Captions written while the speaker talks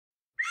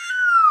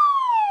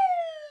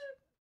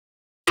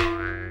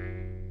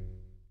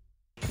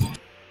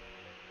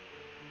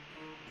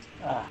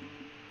Ah.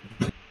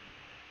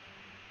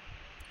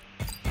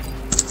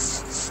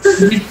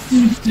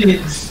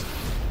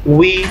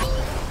 We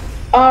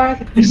are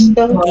the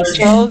crystal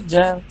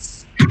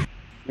Soldiers.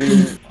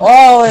 We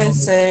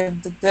always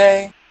save the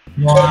day.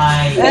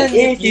 Why? And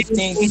if If you you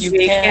think think you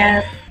we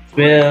can, can,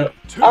 we'll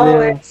we'll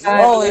always find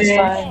a always way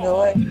find a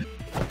way.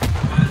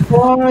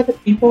 for the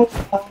people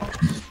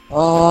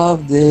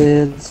Of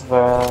this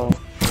world.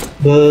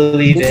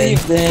 believe in.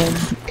 Believe in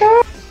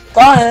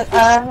God and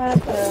Anna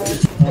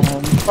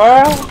and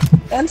Pearl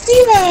and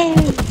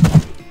Steven.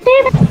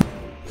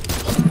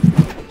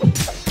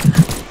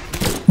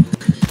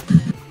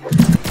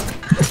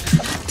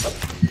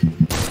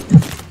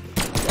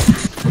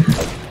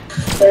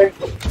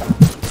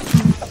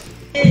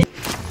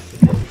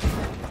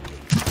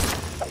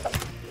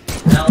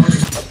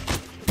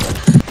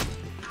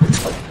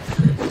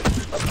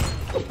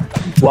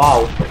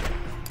 Wow.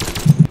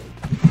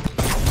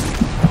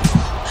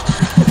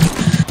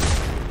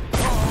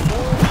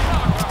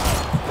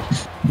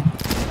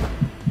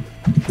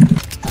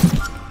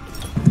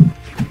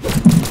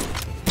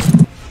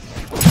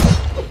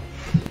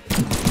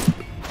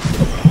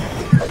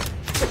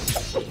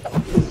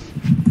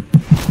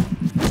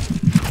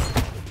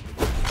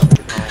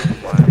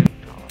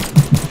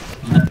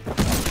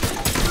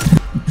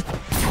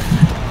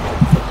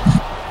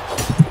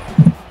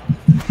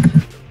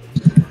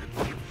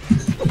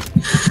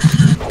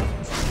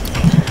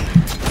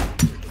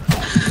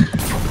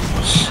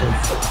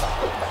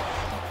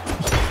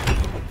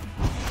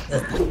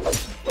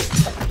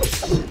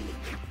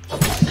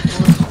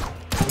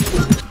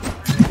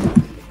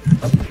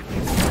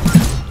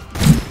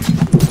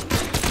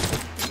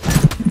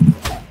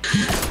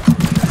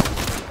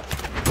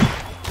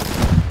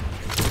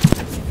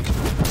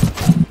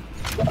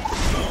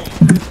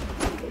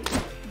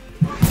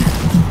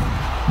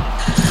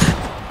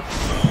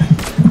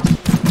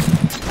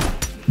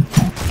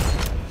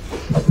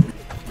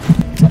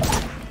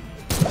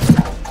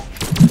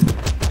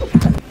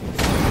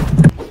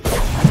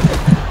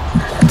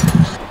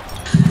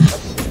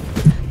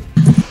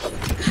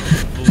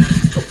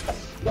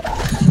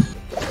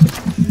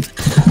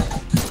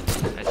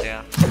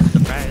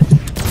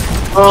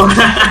 Oh.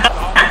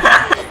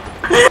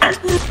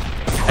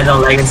 I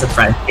don't like a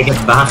surprise. Take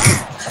it back.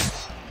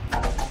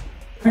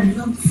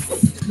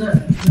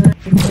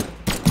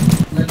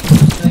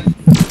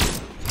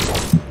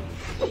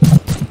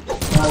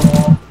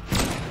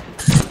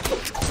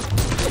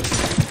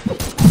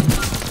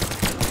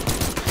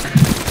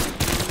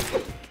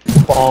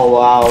 Oh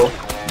wow.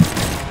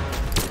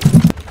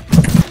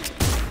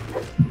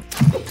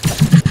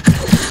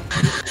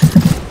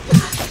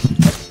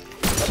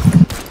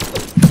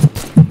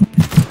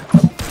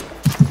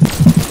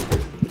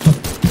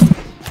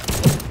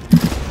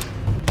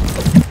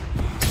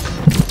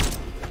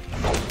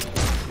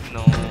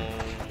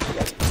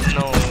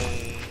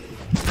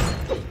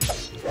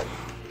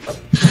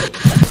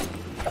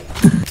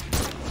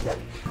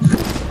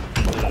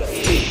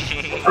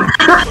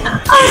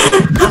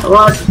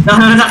 What?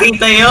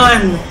 Nakita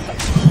yun!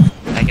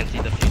 I can see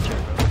the future,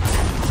 bro.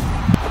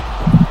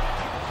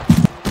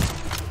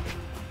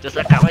 Just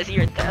like how I see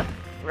your death.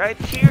 Right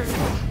here.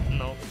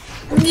 No.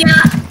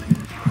 Yeah!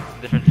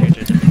 Different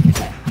future, different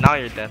future. Now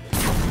you're dead.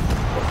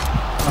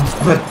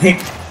 Patik.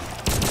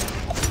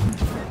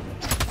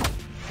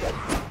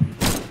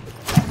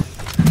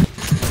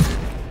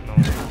 No.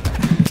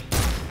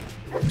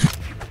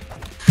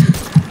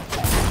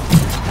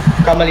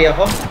 Kamali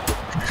ako?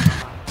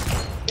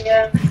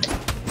 Yeah.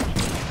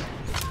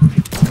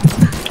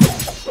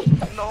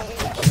 No.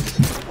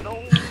 No.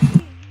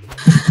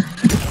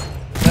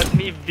 Let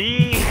me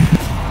be.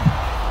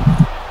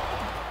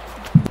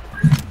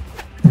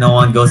 No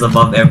one goes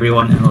above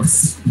everyone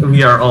else.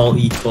 We are all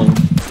equal.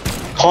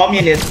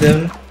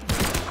 Communism.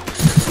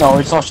 No,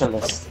 we're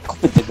socialists.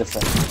 Completely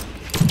different.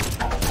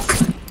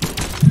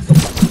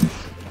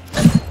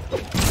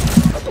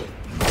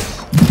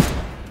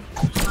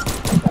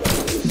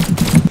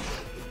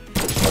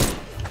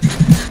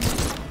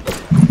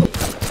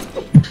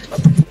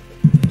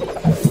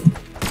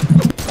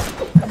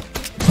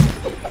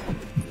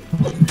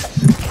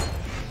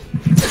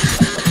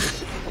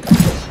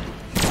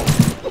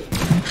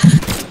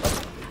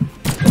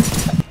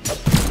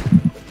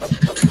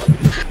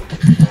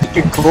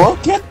 You're cool,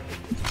 kid?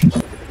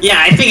 Yeah,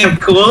 I think I'm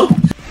cool.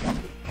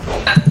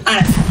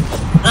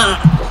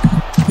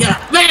 Yeah,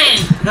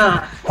 bang!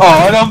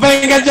 Oh, no,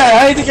 bang ka dyan!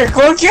 I think you're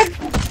cool, kid?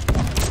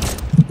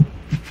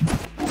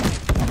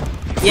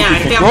 Yeah, I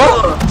think I'm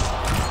cool.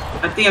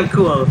 I think I'm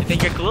cool. You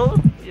think you're cool?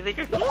 You think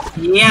you're cool?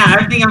 Yeah,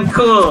 I think I'm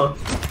cool.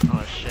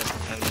 Oh shit.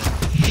 I'm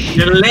good.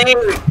 You're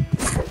lame.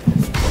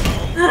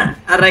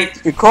 Alright.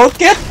 You're cool,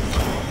 kid?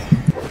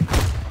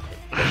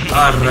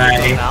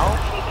 Alright. Now?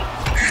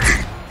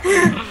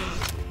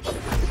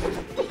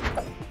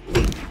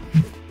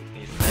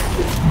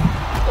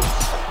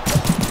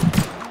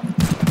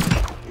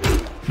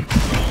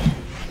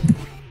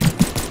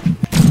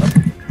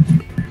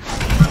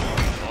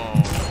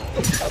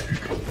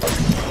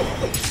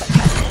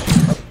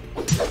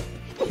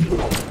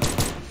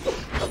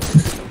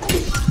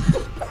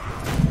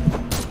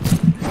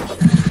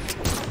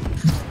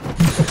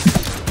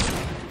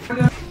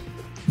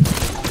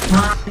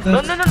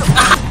 No, no, no,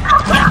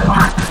 no.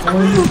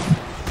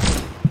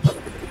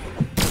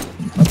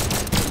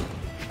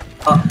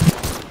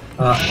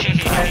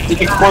 You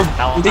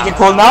think you're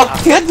cool now,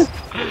 kid?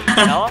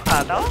 Tawa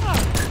ka, tawa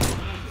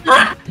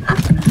ka.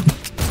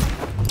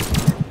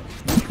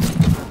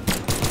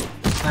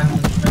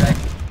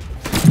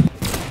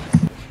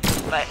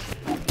 Like,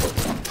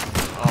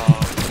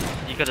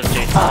 you could have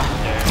changed us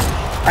there.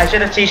 I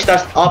should have changed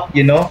us up,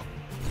 you know?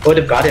 Would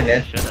have gotten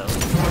it. Should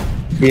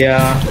have.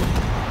 Yeah.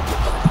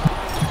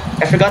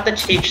 I forgot to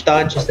change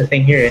dodge is the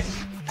thing here.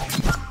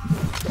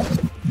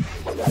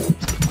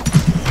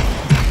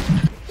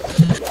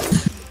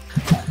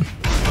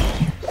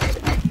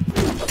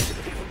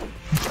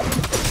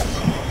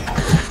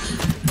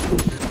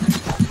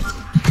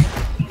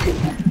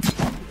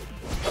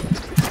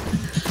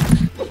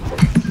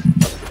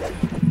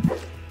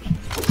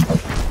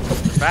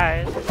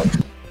 Surprise!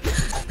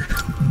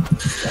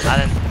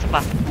 Alan, isa pa.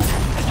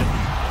 Medyo.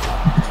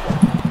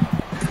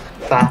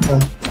 Bata.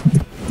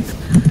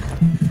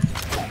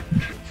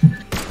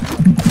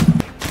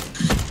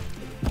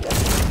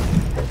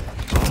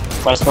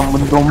 Pares kang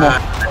mundo mo.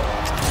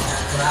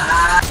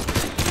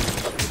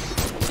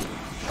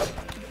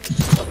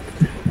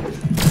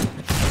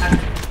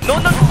 No,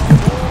 no, no!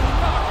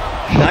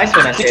 Nice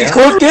one, You think you're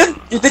cool, kid?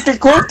 You think you're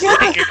cool, kid? You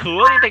think you're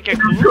cool? You think you're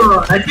cool?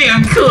 I think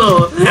I'm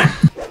cool.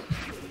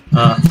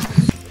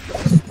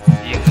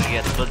 You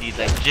get bullied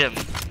like Jim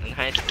in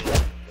high school.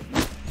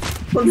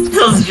 What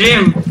does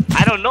Jim?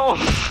 I don't know!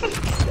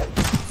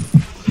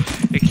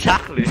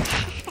 Exactly.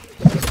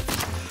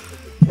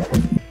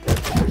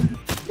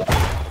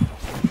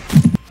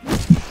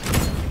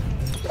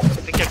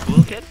 Think you're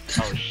cool, kid?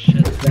 Oh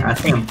shit. Yeah, I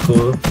think I'm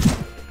cool.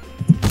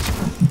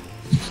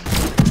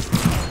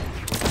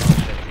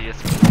 Shit, he is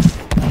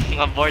cool.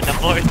 I'm bored,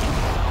 I'm bored.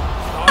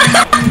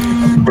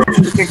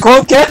 You think you're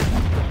cool, kid?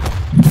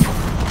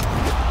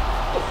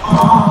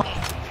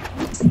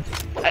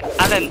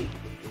 Alan!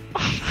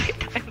 Oh my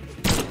god.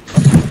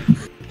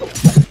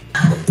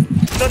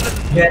 No, no, no.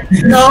 Yeah.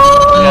 No!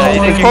 Yeah, you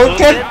think you're cool,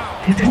 Okay. kid?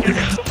 You think you're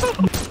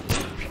cool?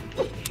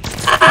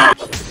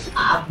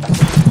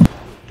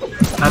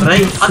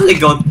 Aray, only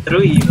go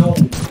through you.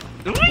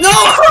 No!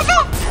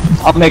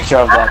 I'll make sure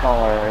of that,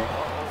 don't worry.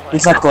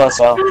 He's not cool as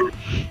well.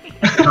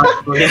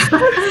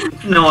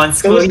 No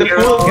one's cool Who's the here.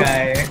 cool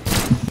guy?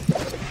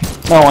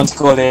 No one's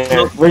cool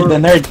here. We're the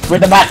nerd. We're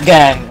the mat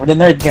gang. We're the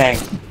nerd gang.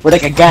 We're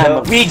like a gang,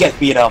 but we get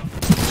beat up.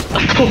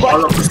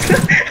 All of us.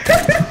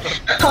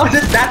 How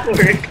does that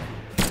work?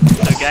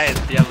 So guys,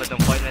 we have an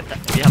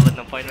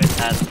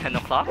appointment at 10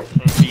 o'clock.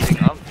 We're meeting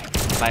up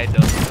by the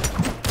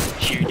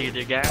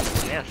cheerleader gang.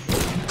 Yes.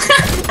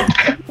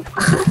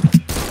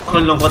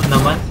 Ang lungkot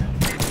naman.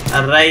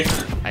 Aray.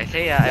 I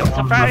say I'm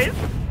surprised.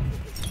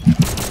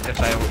 If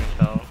I were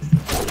so.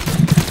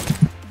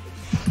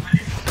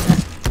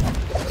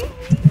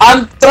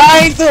 I'm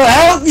trying to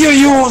help you,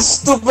 you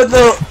stupid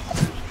little.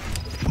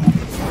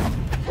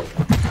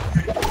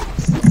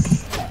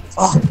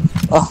 Oh,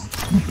 oh.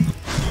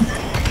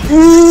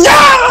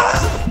 No!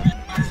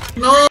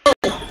 No.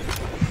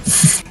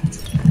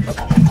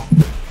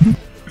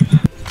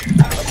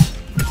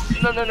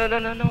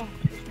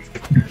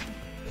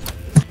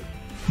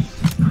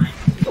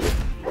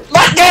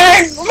 Mat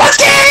gang! Mat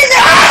gang!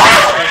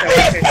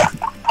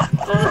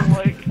 Oh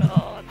my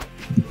god.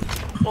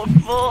 What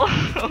for?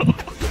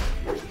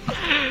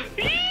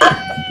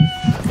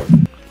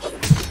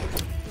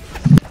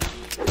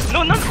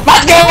 No.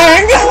 Mat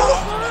gang!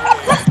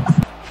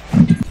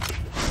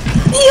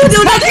 You do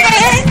that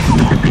gang!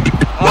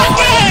 Mat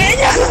gang!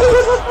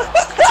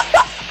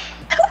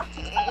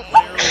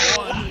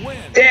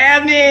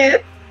 Damn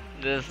it!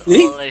 This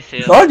See? all I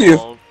say Told you.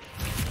 fault.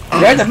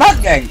 You're the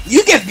mat gang.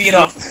 You get beat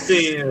up.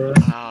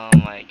 Oh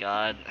my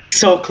god.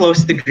 So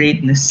close to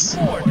greatness.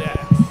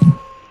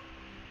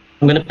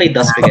 I'm gonna play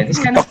Dusk again. It's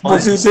kind of Takbo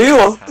fun. si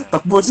Seo.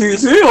 Takbo si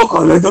Seo.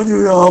 Kala daw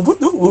niyo naabot.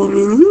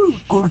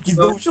 Cool kid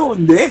daw siya.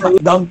 Hindi.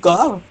 Knockdown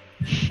ka.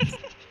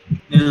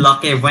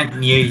 Lucky went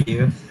near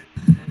you.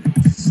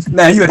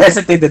 Nah, you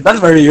hesitated. That's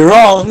where you're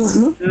wrong.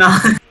 No.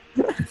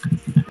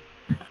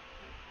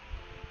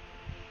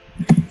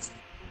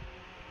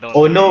 Don't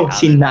Oh worry, no, Alan.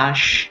 si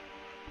Nash.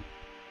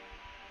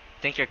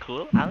 Think you're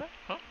cool, Alan?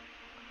 Huh?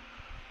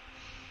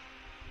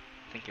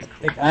 Think you're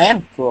cool? I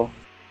am cool.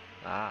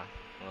 Ah,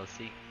 we'll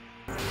see.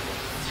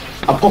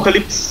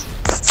 Apocalypse.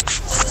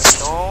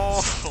 No,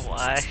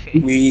 why?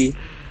 We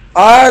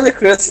are the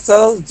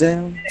crystal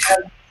gem.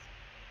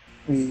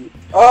 We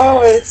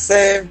always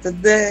save the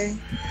day.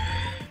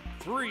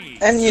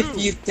 And if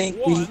you think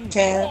we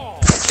can,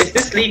 Is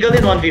this legal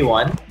in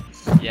 1v1?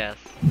 Yes.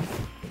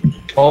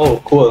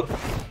 Oh, cool.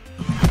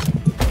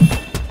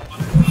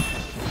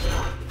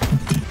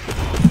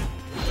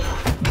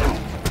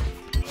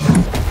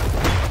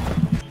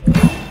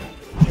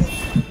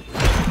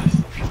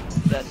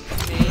 Let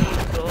me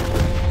go.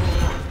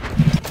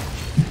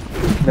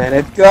 let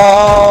it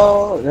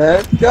go,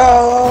 let it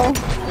go.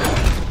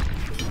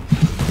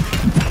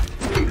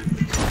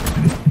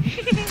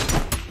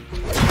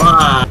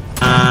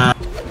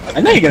 I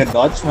know you're gonna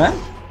dodge, man.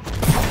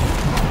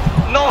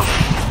 No!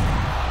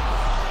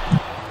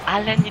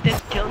 Alan, you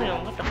didn't kill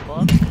him. What the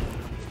fuck?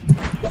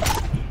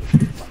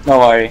 No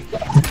worry.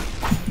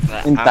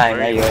 In I'm time,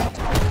 worried. ayun.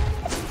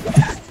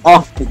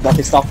 Oh,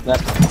 he stopped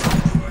that.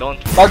 Don't.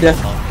 Told ya.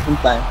 In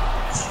time.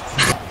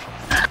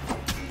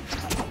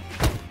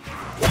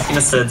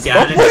 Sinusunod si Oh,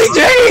 Alan. boy,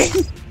 Jay!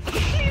 He's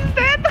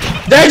dead!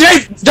 There,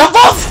 Jay! Jump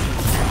off!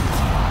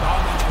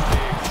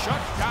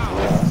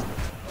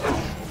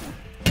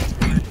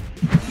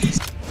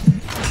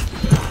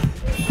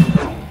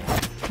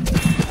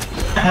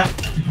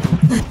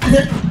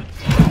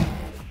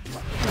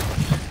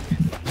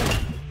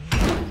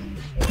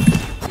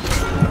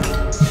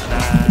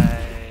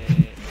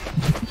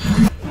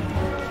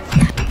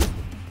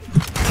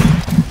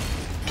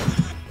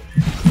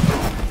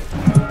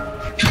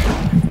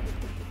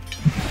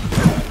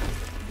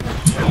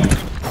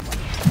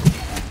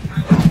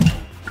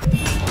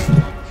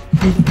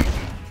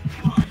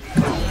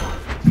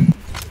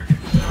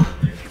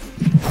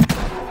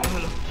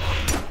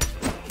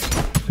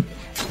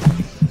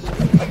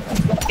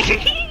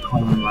 Oh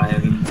my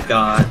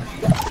god.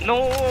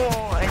 No!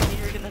 I knew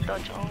you were gonna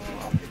touch. Oh.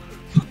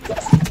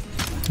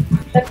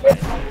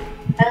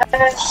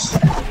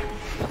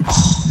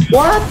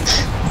 What?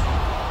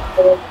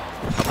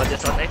 How about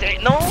this one?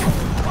 No!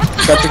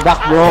 Got your back,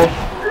 bro.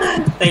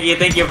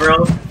 Thank you,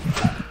 bro.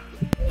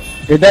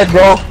 You're dead,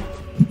 bro.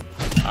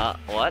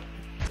 What? What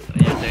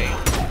are you saying?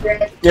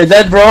 You're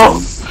dead, bro.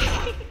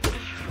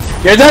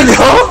 You're dead,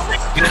 bro.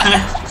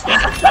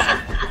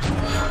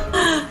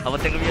 How about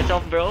think of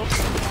yourself, bro?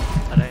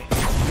 Aray.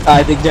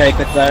 I think Jay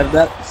could try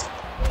that.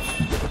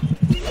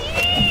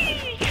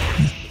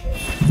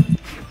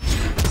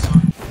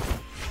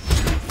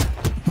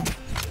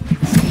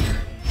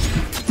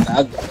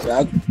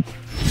 Drag.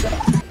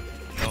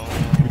 No.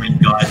 Oh my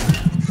god.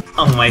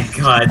 Oh my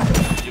god.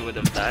 You would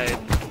have died.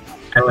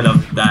 I would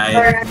have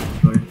died.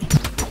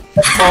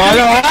 Oh,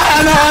 ano?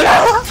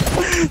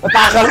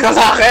 Matakal ka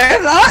sa akin,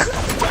 ha?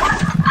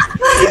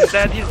 He's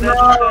dead, he's dead,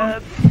 he's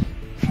dead.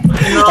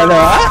 Ano,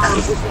 ha?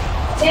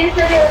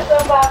 Seryoso,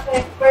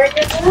 bakit?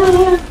 Burger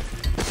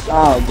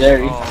Oh,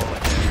 Jerry. Oh,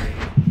 Jerry.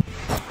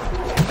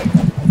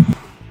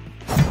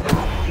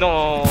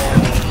 No.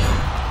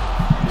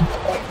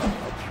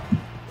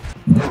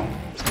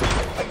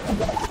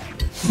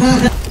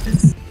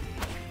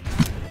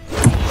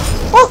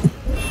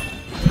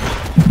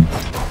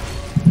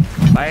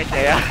 Bye,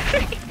 Thea.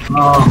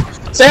 Oh.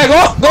 Say,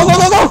 go! Go!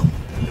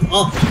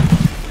 Oh.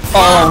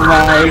 Oh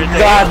my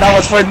god, that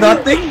was for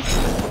nothing.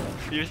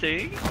 You're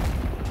saying?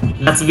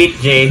 Let's beat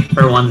Jay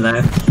for one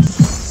life.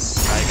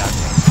 I got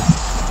you.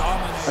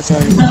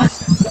 Sorry.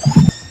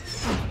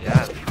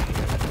 Yeah.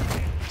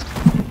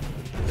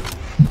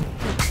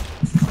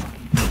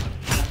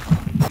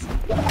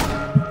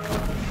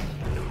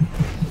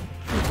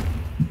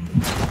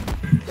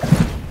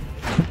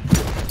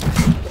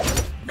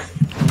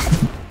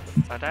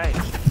 Alright.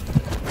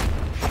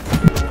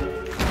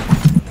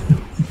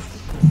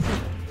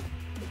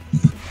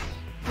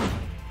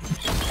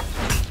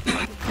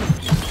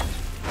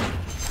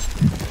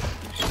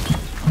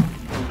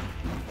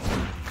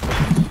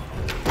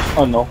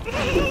 Oh no.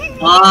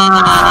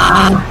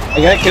 Ah.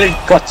 I couldn't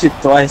cut you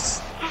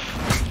twice.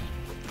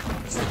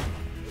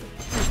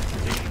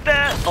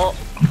 Dead. Oh.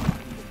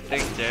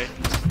 Thanks, Jerry.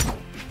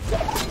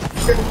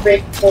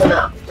 break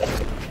muna.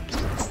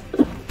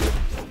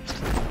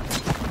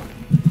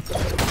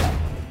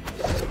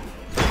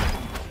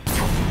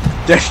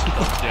 Jerry.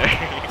 Jerry.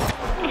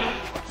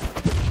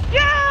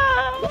 Yeah.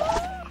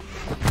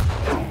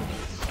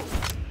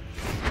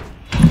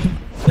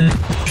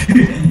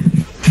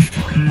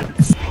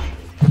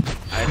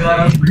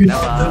 I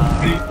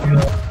think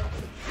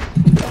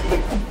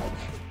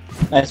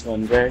Nice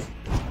one, Jerry.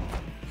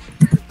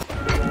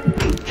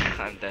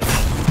 I'm dead.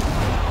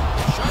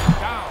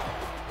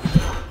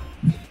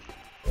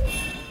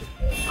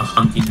 A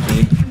hunky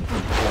Jay.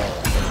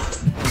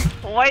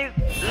 Why?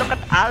 Look at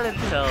Alan's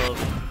health.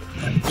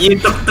 You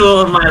took 2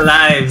 of my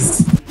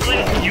lives.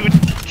 You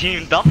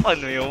teamed up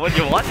on me. What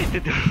do you want me to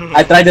do?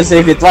 I tried to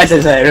save it twice,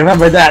 as I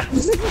remember that.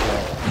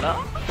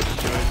 No?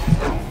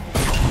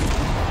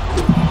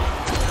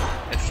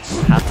 It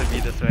has to be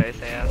this way,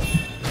 Sam.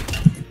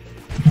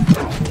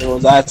 Oh,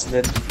 that's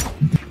it.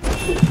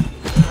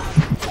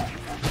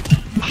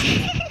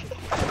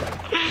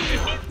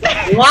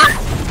 What?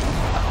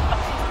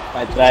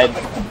 I tried.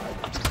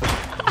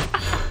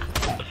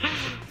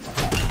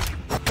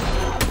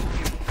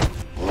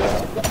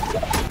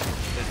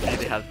 It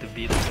really has to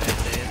be this way,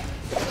 Sam.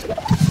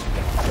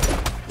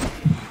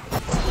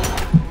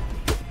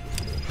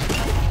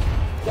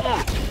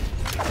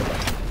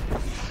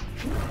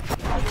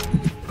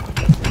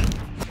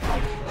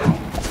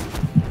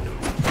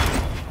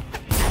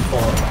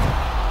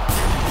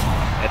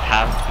 It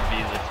has to be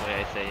this way,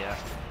 I say, yeah.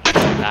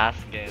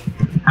 Last game.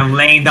 I'm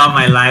laying down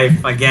my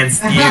life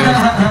against you.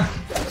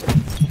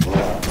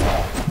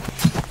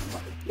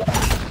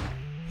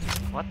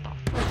 What the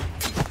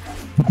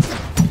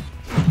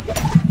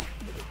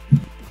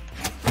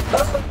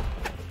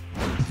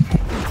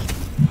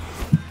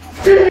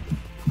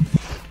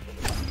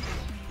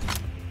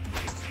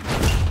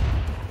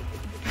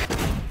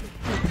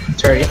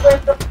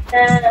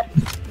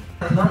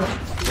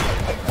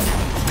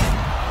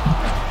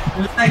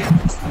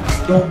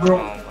No, bro.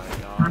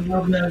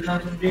 Oh my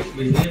god.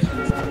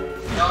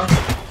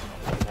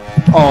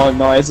 Oh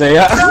no,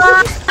 Isaiah.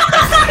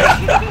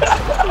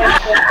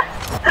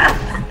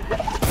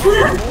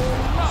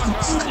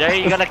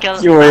 Jerry, you gotta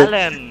kill You were-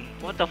 Alan.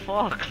 What the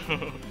fuck?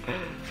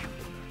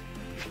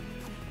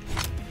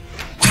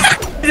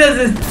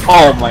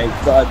 Oh my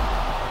god.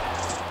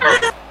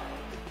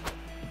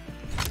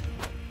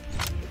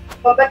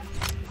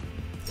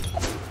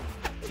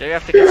 Jerry, you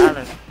have to kill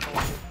Alan.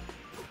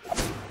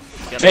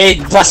 Hey,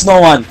 trust no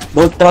one.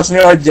 Don't trust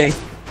me or Jay.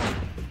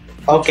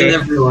 Okay.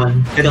 Kill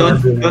everyone. Then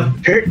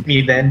don't hurt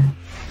me then.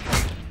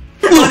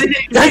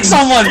 Hurt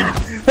someone!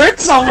 Hurt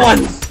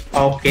someone!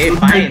 Okay,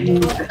 fine.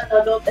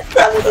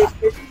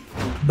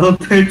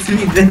 Don't hurt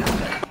me then.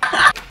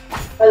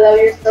 Allow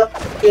yourself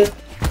to feel.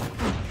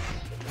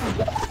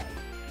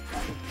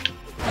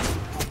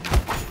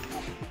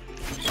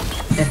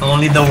 If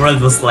only the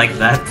world was like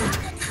that.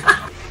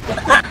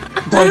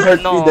 Don't hurt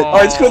me then. Oh,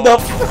 it's good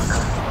up.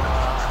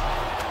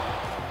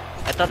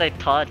 I thought I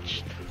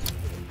touched.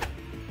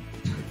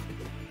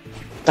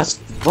 That's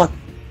what?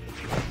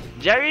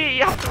 Jerry,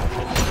 you have to...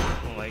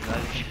 Oh my god.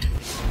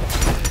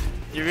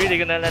 You really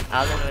gonna let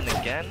Alan win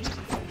again?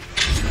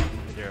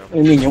 You're What do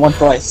you mean? You won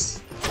twice.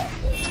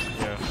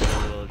 a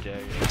fool,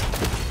 Jerry.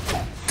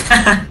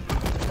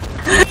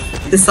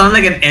 You sound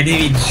like an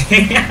enemy,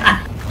 Jay.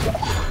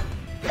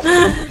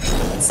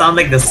 You sound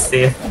like the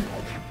Sith.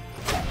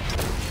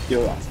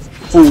 You're a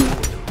fool.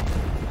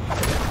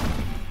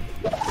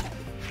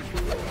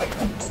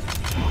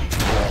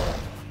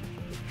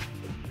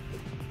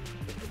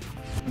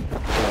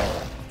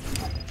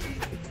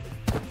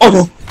 Oh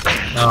no!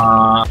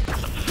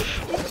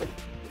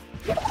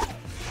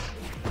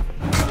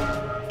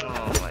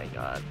 Oh my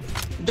god.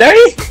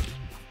 Jerry!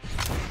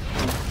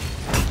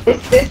 Is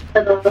this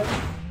another?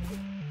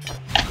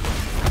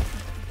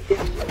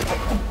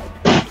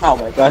 Oh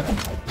my god.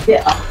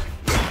 Yeah.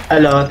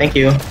 Hello, thank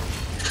you.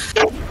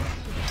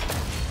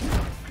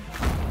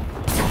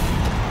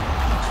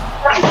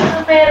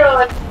 Ano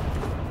meron?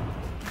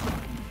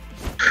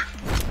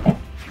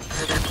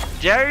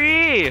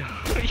 Jerry!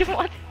 You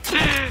want...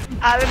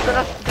 Alan still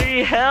has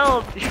 3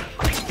 health!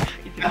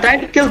 I'm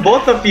trying to kill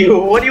both of you.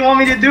 What do you want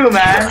me to do,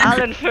 man?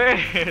 Alan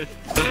first!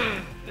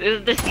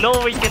 There's no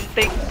way you can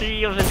take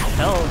 3 of his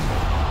health.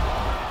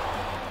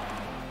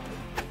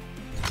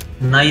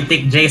 Now you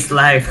take Jay's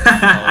life.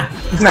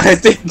 I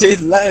think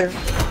Jay's live.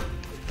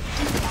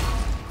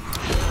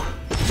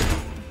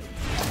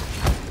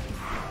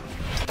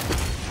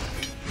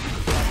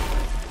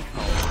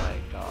 Oh my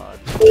god.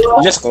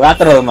 You're just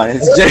collateral, man.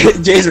 It's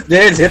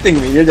Jay's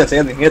hitting me. You're just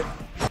hitting it.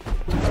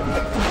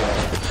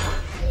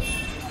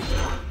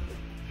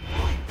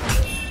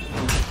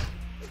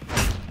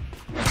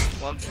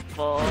 One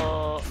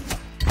po.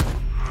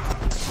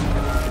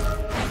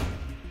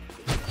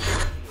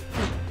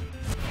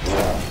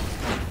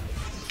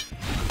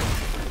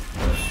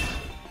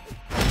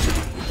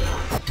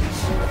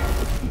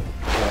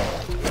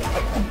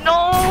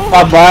 No!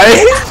 Bye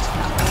bye.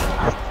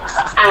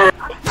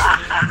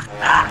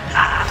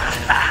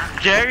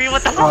 Jerry,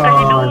 what the fuck are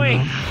you doing?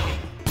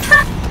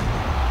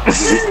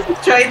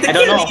 Trying to I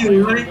don't kill know.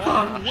 you. What are you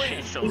talking?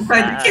 She's so He's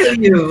trying to bad. kill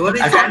you. What are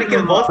you I'm trying to talking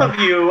kill both about? of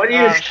you. What are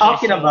you She's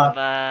talking so about?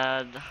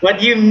 bad. What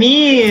do you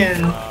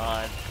mean?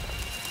 God.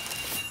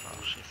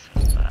 Oh, she's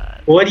so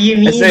bad. What do you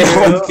mean, Isaiah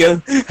bro? won't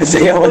kill.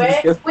 Isaiah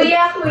won't kill.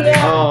 Kuya.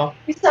 Oh.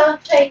 You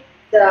sound Chinese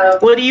daw.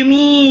 What do you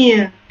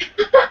mean?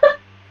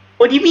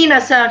 What do you mean I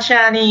sound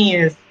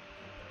Chinese?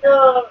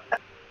 No.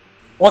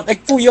 What a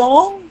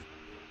kuyong?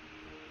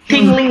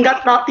 Tingling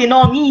got nothing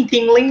on me,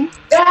 Tingling.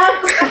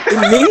 Gago!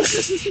 Me?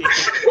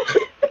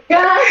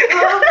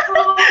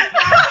 Gago!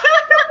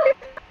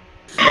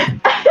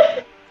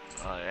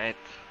 Alright.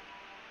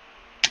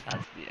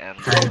 That's the end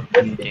of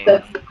the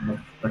game.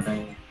 But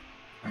I